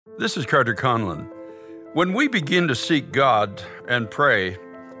This is Carter Conlon. When we begin to seek God and pray,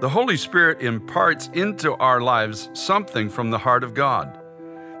 the Holy Spirit imparts into our lives something from the heart of God,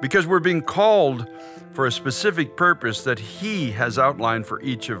 because we're being called for a specific purpose that He has outlined for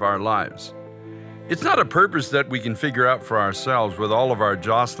each of our lives. It's not a purpose that we can figure out for ourselves with all of our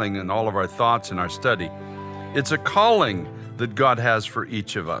jostling and all of our thoughts and our study. It's a calling that God has for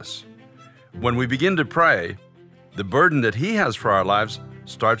each of us. When we begin to pray, the burden that He has for our lives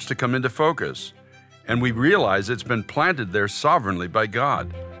starts to come into focus, and we realize it's been planted there sovereignly by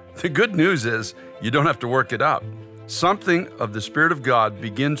God. The good news is you don't have to work it up. Something of the Spirit of God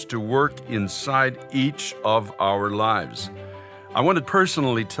begins to work inside each of our lives. I want to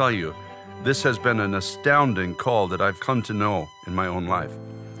personally tell you, this has been an astounding call that I've come to know in my own life.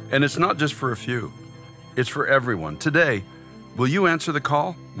 And it's not just for a few, it's for everyone. Today, will you answer the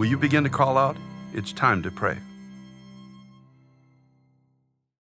call? Will you begin to call out? It's time to pray.